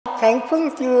thankful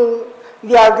to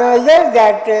the organizers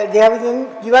that they have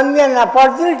given me an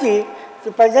opportunity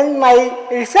to present my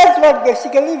research work.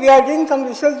 Basically, we are doing some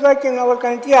research work in our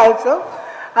country also.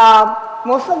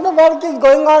 Most of the work is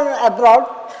going on abroad,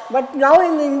 but now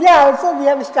in India also we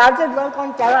have started work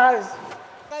on terahertz.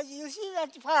 You see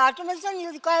that for automation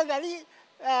you require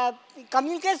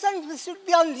communication should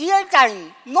be on real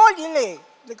time, no delay,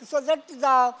 so that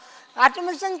the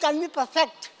automation can be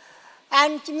perfect.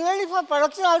 And similarly for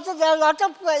production also there are a lot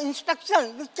of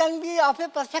inspection which can be of a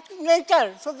perfect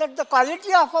nature, so that the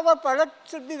quality of our product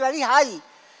should be very high.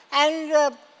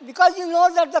 And because you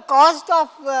know that the cost of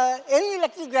any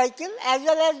electric vehicle as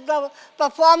well as the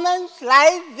performance,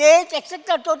 life, weight,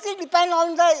 etc. totally depend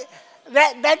on the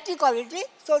battery quality,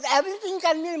 so everything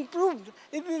can be improved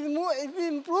if we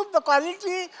improve the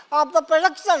quality of the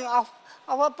production of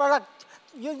our product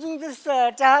using this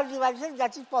Terahertz devices.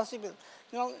 That is possible.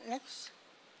 Now, next.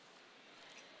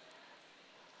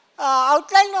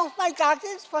 Outline of my talk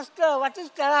is first what is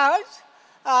Terahertz,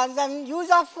 then use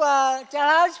of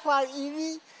Terahertz for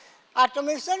EV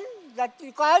automation that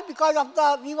required because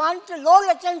of we want low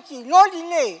latency, no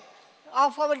delay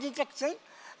of our detection.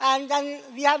 And then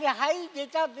we have a high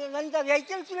data, when the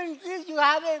vehicles will increase, you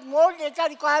have a more data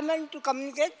requirement to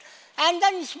communicate. And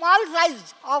then small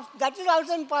size that is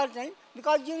also important,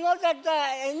 because you know that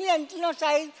any antenna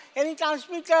size, any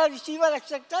transmitter, receiver,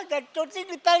 etc., that totally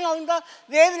depend on the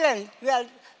wavelength.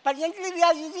 Presently we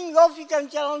are using low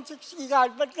frequency around 6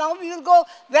 gigahertz, but now we will go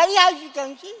very high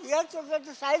frequency here, so that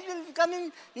the size will become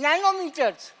in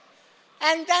nanometers.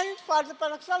 And then for the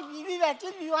production of EV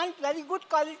batteries, we want very good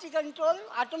quality control,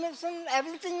 automation,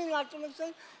 everything in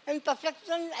automation, and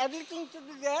perfection, everything should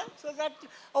be there, so that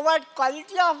our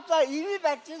quality of the EV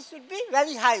batteries should be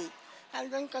very high.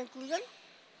 And then conclusion.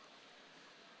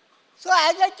 So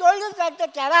as I told you that the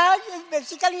terahertz is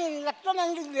basically an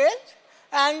electromagnetic wave,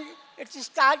 and it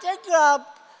started,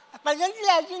 presently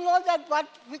as you know that what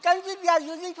frequency we are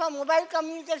using for mobile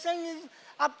communication is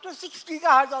up to 6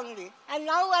 gigahertz only. And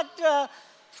now at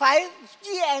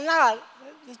 5G NR,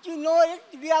 which you know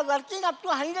it, we are working up to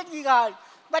 100 gigahertz.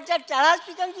 But at terahertz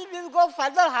frequency, we will go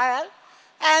further higher.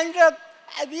 And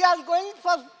we are going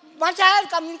for much higher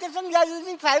communication. We are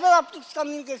using fiber optics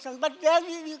communication. But there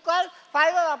we require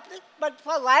fiber optics. But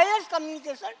for wireless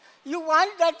communication, you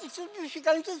want that it should be,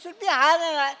 frequency should be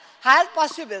higher and higher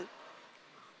possible.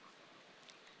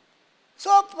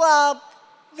 So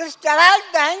this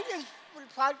terahertz band is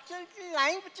fortunately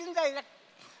lying between the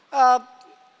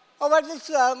over this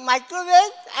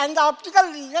microwave and the optical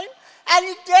region, and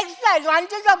it takes the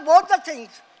advantage of both the things.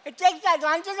 It takes the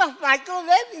advantage of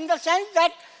microwave in the sense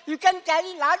that you can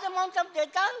carry large amounts of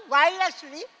data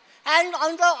wirelessly, and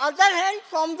on the other hand,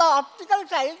 from the optical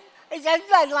side, it has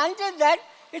the advantage that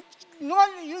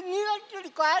you need not to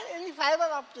require any fiber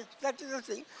optics. That is the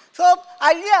thing. So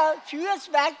earlier, few years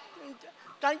back,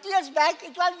 20 years back,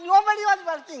 nobody was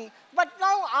working. But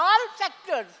now all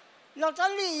sectors, not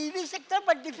only EV sector,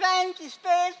 but defense,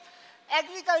 space,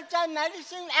 agriculture,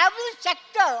 medicine, every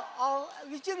sector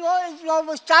which you know is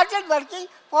now started working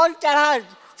on terahertz.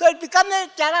 So it became a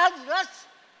terahertz rush.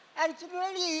 And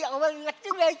similarly, our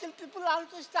electric vehicle people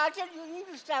also started using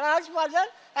this terahertz for their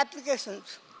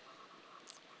applications.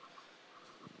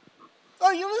 So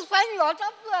you will find a lot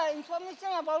of information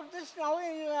about this now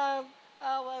in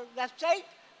our website.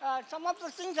 Some of the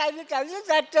things I will tell you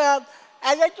that,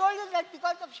 as I told you that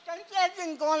because the frequency has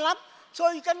been gone up,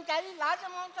 so you can carry large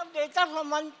amounts of data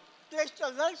from one place to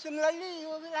another. Similarly, you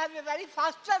will have a very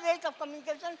faster rate of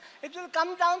communication. It will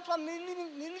come down from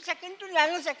millisecond to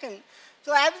nanosecond.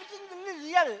 So everything will be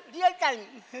real-time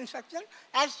instruction.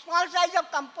 As small size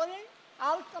of component,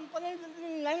 all components will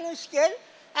be in nanoscale,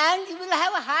 and you will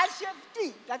have a high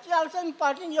safety. That is also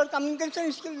important. Your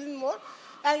communication skill is more.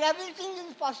 And everything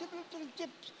is possible to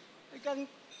chips. You can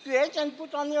create and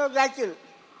put on your vehicle.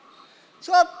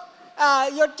 So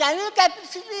your channel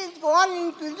capacity is go on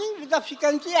increasing with the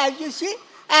frequency, as you see.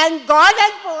 And God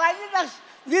has provided us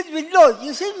with windows.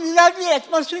 You see, these are the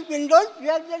atmospheric windows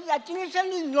where the attenuation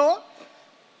is low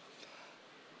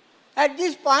at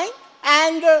this point.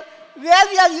 And where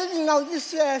we are using now this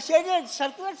circular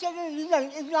shaded region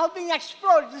is now being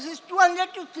explored. This is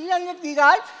 200 to 300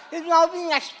 gigahertz is now being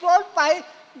explored by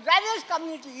various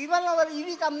communities. Even our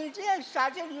EV community has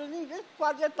started using this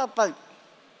for their purpose.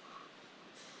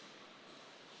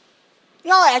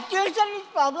 Now, attenuation is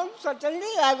problem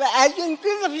certainly. As you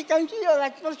increase the frequency, your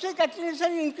atmospheric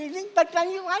attenuation is increasing. But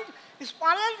when you want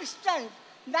smaller distance,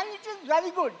 then it is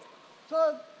very good.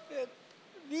 So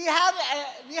we have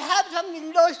some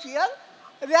windows here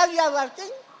where we are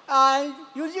working and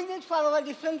using it for our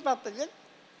different purposes.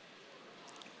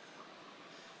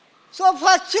 So for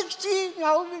 6G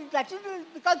now, that is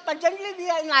because presently we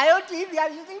are in IoT, we are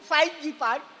using 5G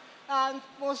part.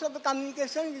 Most of the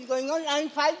communication is going on,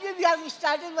 and 5G we have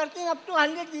started working up to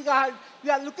 100 gigahertz we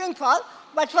are looking for.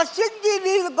 But for 6G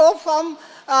we will go from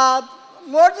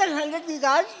more than 100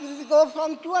 gigahertz, we will go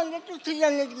from 200 to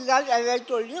 300 gigahertz as I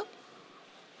told you.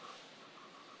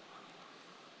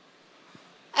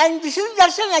 And this is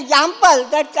just an example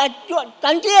that at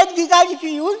 28 gigahertz if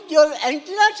you use, your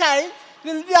antenna size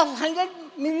will be of 100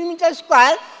 millimeter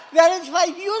square, whereas if I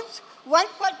use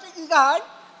 140 gigahertz,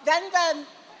 then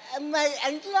my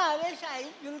antenna array size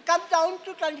will come down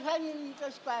to 25 millimeter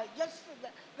square, just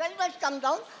very much come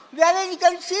down, whereas you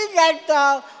can see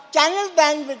that channel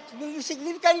bandwidth will be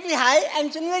significantly high,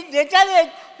 and similarly data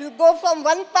rate will go from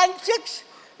 1.6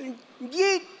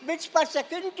 G bits per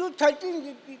second to 13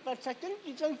 G per second,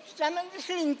 which will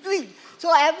tremendously increase.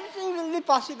 So everything will be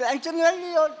possible, and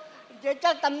similarly your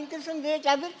data communication rate,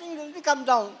 everything will be come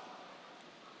down.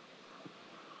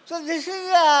 So this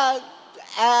is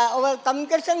our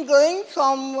communication going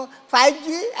from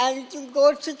 5G, and it will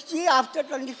go 6G after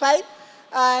 25,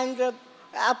 and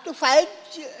up to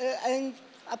 5G, and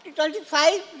up to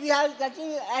 25 we are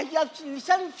getting, as you have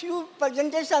listened few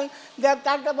presentations, they have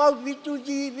talked about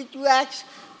V2G, V2X.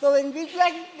 So in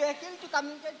V2X they are able to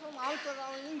communicate from out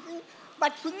around anything.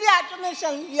 But fully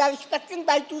automation we are expecting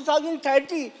by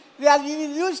 2030, where we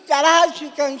will use terahertz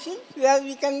frequency, where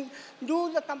we can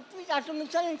do the complete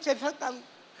automation in safer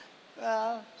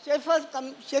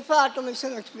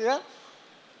automation experience.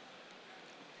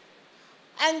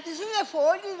 And this is a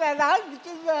 4D radar, which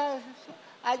is,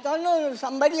 I don't know,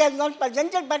 somebody has not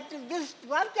presented, but this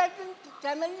work has been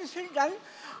tremendously done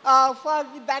for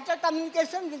the better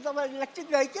communication with our electric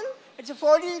vehicle. It's a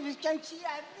 4D, we can see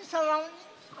every surrounding.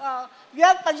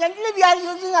 Presently we are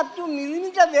using up to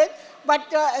millimeter wave,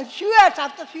 but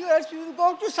after few years, we will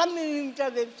go to some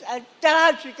millimeter waves at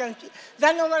terahertz frequency.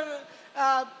 Then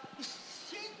our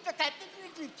seeing the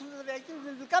capability through the vehicle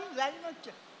will become very much.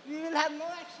 We will have no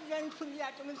accident, fully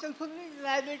automation, fully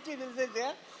reliability will be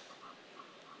there.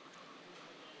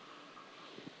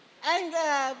 And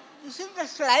this is the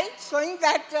slide showing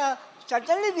that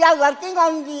certainly we are working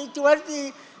on towards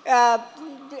the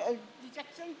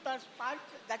detection part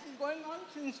that is going on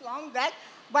since long back.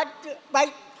 But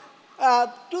by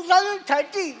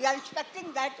 2030, we are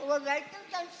expecting that our vehicle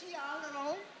can see all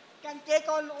around, can take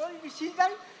on all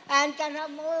decisions, and can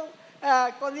have more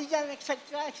collision, etc.,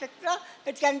 etc.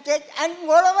 It can take, and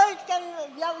moreover,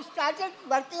 we have started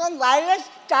working on wireless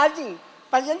charging.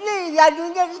 Presently, we are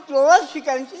doing it at lower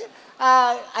frequency.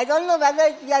 I don't know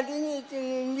whether we are doing it in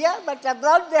India, but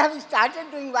abroad they have started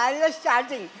doing wireless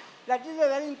charging. That is a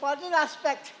very important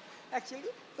aspect, actually.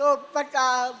 So, but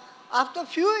after a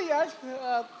few years,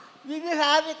 we will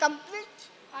have a complete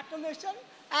automation,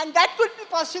 and that could be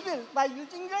possible by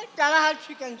using the terahertz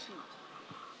frequency.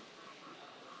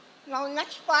 Now,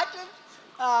 next part is,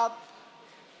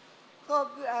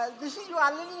 this is, you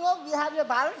already know, we have a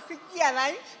Bharat 6G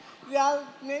Alliance. We have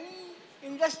many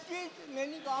industries,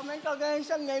 many government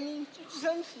organizations, many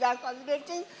institutions that are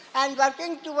collaborating and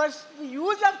working towards the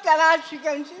use of terahertz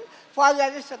frequency for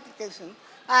various applications.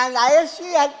 And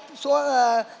ISC has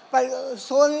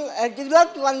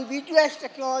developed one V2X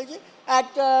technology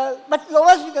at, but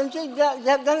lower frequency, they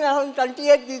have done around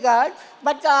 28 gigahertz.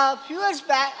 But a few years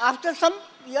back, after some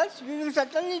years, we will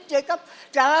certainly take up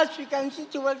terahertz frequency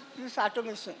towards this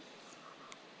automation.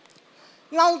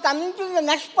 Now coming to the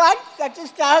next part, that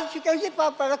is terahertz frequency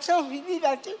for production of EV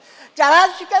battery.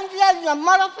 Terahertz frequency has a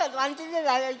number of advantages, as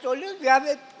I told you. We have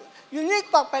a unique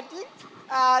property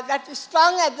that is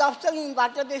strong absorption in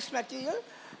water-based material,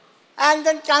 and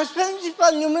then transparency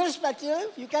for numerous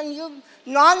materials. You can use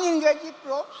non-invasive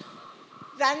probes.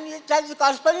 Then it has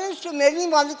correspondence to many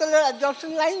molecular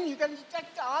absorption lines. You can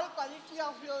detect all quality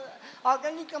of your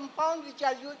organic compound which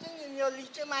are using in your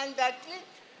lithium-ion battery.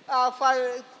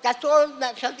 For cathode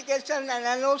fabrication and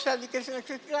anode fabrication,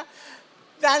 etc.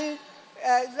 Then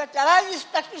the terahertz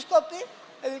spectroscopy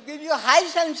will give you high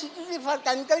sensitivity for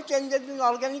chemical changes in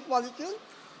organic molecules.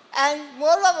 And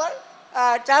moreover,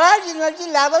 terahertz energy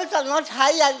levels are not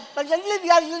high. Presently, we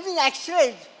are using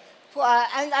X-rays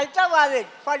and ultraviolet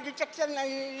for detection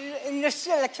and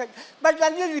industrial, etc. But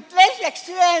when you replace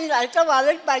X-ray and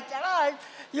ultraviolet by terahertz,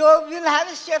 you will have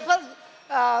a safer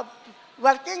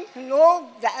working, no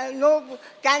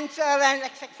cancer and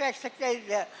etc. etc. is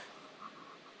there.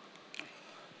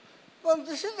 Well,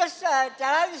 this is just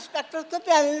terahertz spectroscopy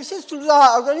analysis to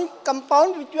the organic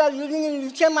compound which we are using in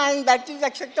lithium-ion batteries,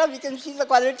 etc. We can see the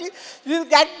quality. We will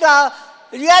get the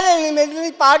real and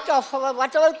imaginary part of our,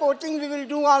 whatever coating we will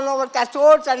do on our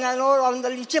cathodes and anode on the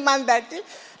lithium-ion battery,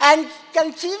 and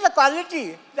can see the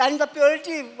quality and the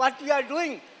purity what we are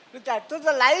doing with that. So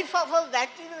the life of our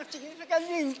battery will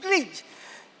significantly increase.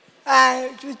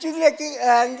 And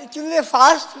it will be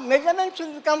fast, measurements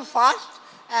will become fast,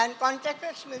 and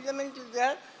contactless measurement is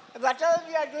there. Whatever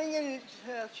we are doing in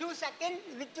a few seconds,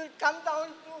 which will come down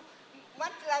to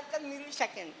much less than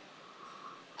millisecond.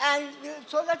 And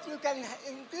so that you can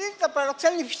increase the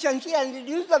production efficiency and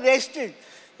reduce the wastage.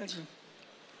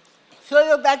 So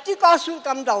your battery cost will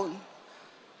come down.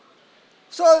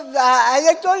 So as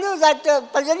I told you that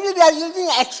presently we are using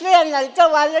X-ray and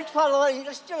ultraviolet for our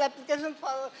industrial application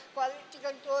for quality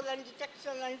control and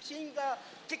detection and seeing the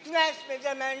thickness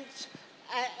measurements,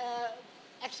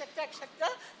 etc., etc.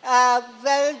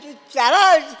 Whereas with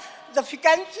Terahertz, the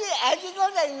frequency, as you know,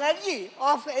 the energy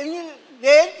of any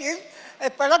wave is a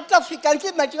product of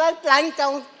frequency multiplied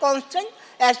Planck constant,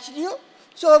 HU.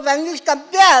 So when we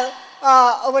compare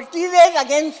our T wave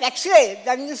against X-ray,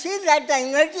 then you see that the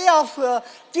energy of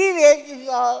T wave is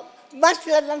much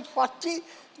less than 40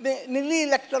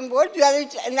 milli-electron volt,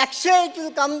 whereas in X-ray it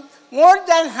will come more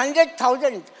than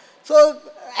 100,000. So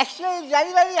X-ray is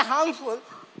very, very harmful.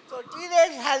 So T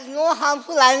wave has no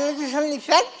harmful ionization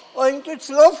effect owing to its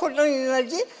low photon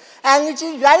energy, and it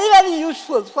is very, very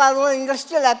useful for our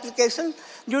industrial application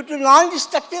due to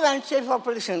non-destructive and safe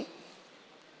operation.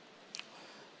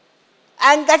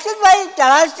 And that is why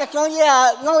Terahertz technology,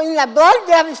 now in abroad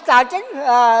they have started,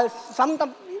 some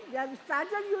companies, they have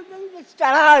started using this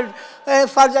Terahertz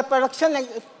for the production,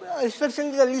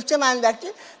 especially the lithium-ion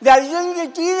battery. They are using the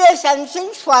T-ray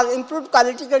sensing for improved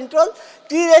quality control,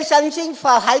 T-ray sensing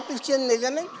for high precision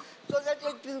measurement, so that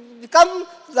it will become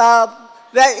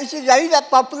it is very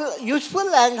popular, useful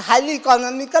and highly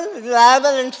economical, reliable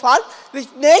and fast, which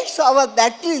makes our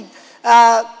battery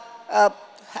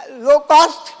low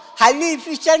cost, highly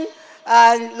efficient,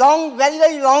 and very,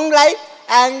 very long life,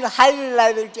 and high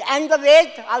reliability. And the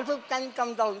weight also can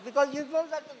come down, because you know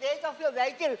that the weight of your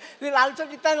vehicle will also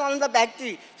depend on the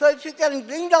battery. So if you can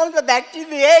bring down the battery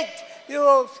weight,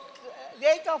 your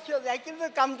weight of your vehicle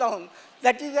will come down.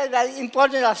 That is a very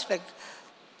important aspect.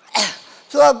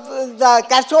 So the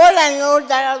cathode and anode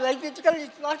that are very critical.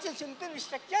 It's not a simple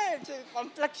structure, it's a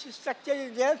complex structure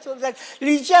is there, so that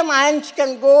lithium ions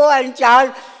can go and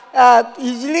charge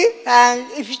easily and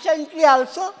efficiently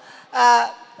also. And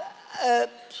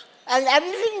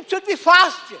everything should be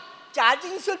fast.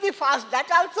 Charging should be fast.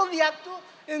 That also we have to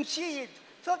see it.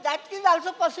 So that is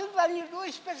also possible when you do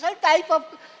a special type of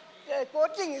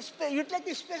coating. You take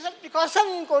a special precaution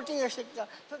in coating, etc.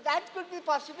 So that could be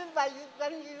possible by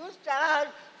when you use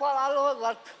Terahertz for all our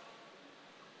work.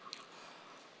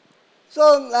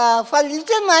 So for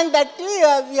lithium-ion battery,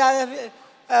 we have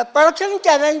production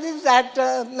challenges that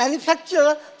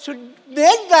manufacturer should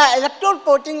make the electrode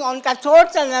coating on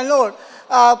cathodes and anode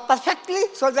perfectly,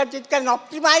 so that it can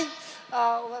optimize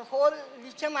our whole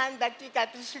lithium-ion battery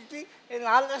capacity in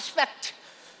all respects.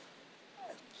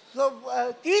 So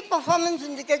key performance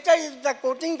indicator is the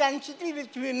coating density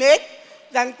which we make,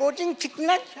 then coating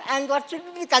thickness, and what should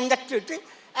be the conductivity.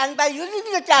 And by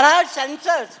using the Terahertz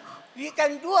sensors, we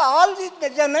can do all these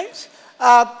measurements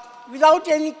without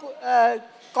any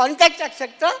contact,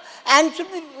 etc., and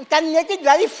can make it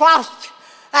very fast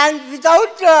and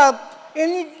without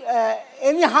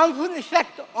any harmful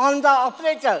effect on the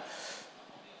operator.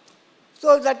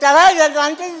 So the Terahertz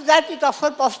advantage is that it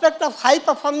offers prospect of high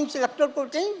performance electrode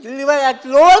coating delivered at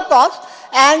lower cost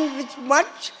and with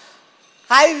much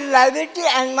high reliability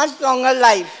and much longer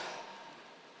life.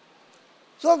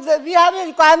 So we have a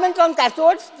requirement on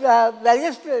cathodes,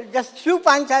 just few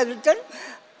points I have written.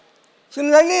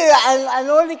 Similarly,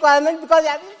 anode requirement, because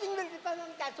everything will depend on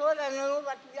cathode and anode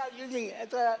what we are using.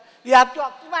 So we have to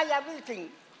optimize everything.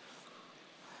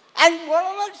 And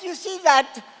moreover, you see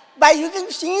that by using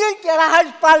single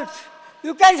terahertz pulse,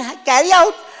 you can carry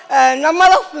out a number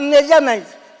of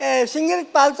measurements. A single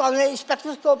pulse on a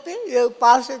spectroscopy, you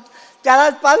pass a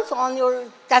terahertz pulse on your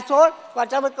cathode,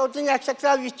 whatever coating,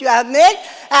 etc., which you have made,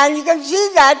 and you can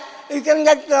see that you can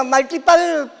get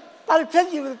multiple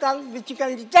pulses you will come, which you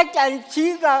can detect and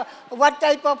see what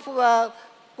type of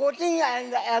coating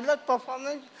and average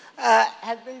performance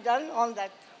has been done on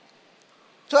that.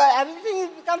 So everything has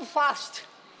become fast.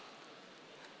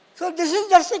 So this is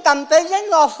just a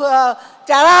comparison of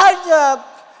Terahertz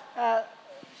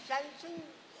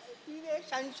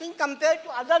sensing compared to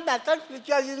other methods which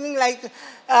are using like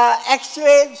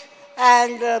X-rays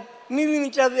and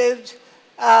millimeter waves.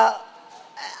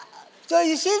 So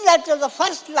you see that the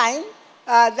first line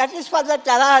That is for the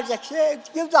terahertz X-ray. It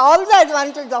gives all the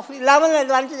advantages of 11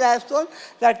 advantages I have shown,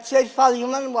 that says for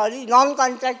human body,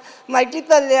 non-contact,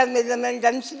 multiple layer measurement,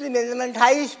 density measurement,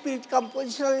 high speed,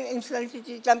 compositional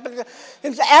intensity, temperature.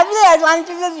 Every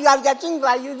advantage you are getting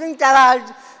by using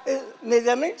terahertz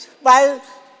measurements, while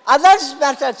other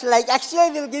methods like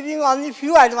X-ray will give you only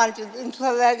few advantages,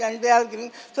 infrared, and they are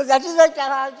giving. So that is the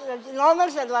terahertz,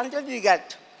 enormous advantage we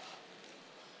get.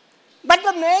 But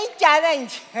the main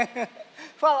challenge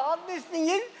for all these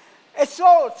things is a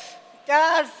source,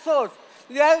 terahertz source.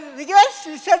 Rigorous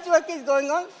research work is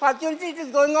going on. Fortunately, it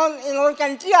is going on in our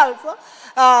country also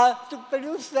to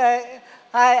produce a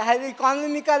highly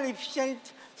economical,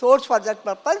 efficient source for that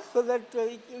purpose, so that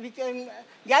we can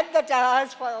get the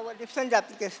terahertz for our different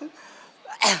applications.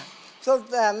 So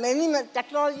many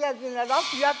technology has been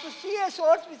adopted. You have to see a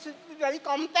source which is very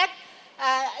compact,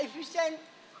 efficient,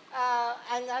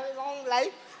 and have a long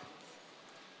life.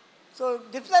 So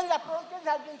different approaches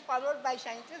have been followed by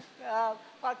scientists.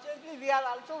 Fortunately, we are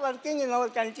also working in our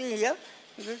country here.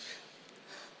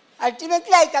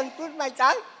 Ultimately, I conclude my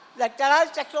talk that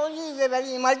terahertz technology is a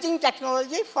very emerging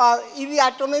technology for EV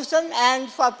automation and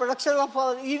for production of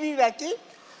our EV battery.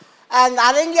 And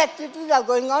R&D activities are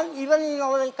going on. Even in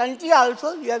our country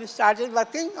also, we have started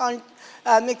working on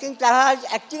making terahertz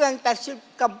active and passive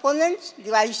components,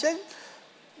 devices.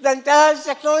 Then terahertz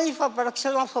technology for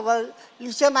production of our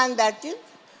lithium-ion battery.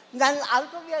 Then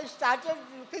also we have started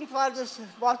looking for this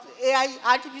both AI,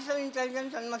 artificial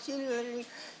intelligence and machine learning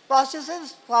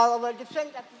processes for our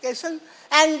different applications.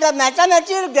 And the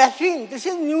metamaterial graphene, this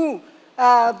is new,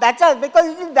 better, because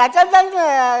it is better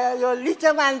than your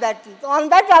lithium-ion battery. So on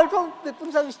that also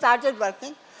people have started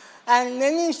working. And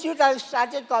many institutes have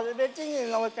started collaborating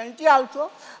in our country also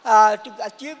to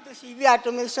achieve this EV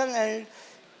automation and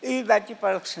EV battery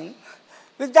production.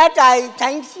 With that, I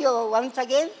thank you once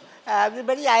again,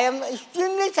 everybody. I am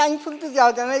extremely thankful to the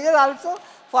organizer also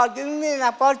for giving me an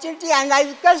opportunity, and I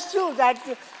request you that,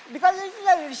 because it is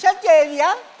a research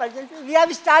area, presently, we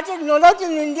have started, knowledge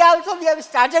in India also, we have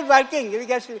started working.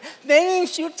 Many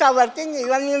institutes are working,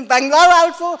 even in Bangalore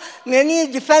also,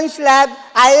 many defense lab,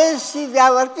 ISC, they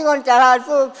are working on terahertz.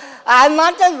 So I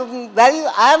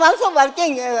am also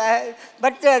working,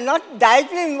 but not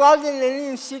directly involved in any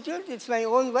institute, it's my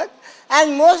own work.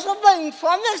 And most of the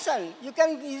information you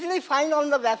can easily find on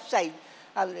the website.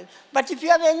 But if you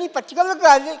have any particular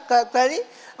query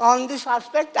on this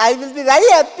aspect, I will be very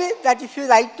happy that if you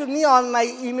write to me on my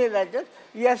email address,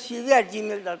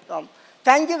 vscv@gmail.com.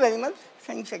 Thank you very much.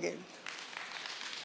 Thanks again.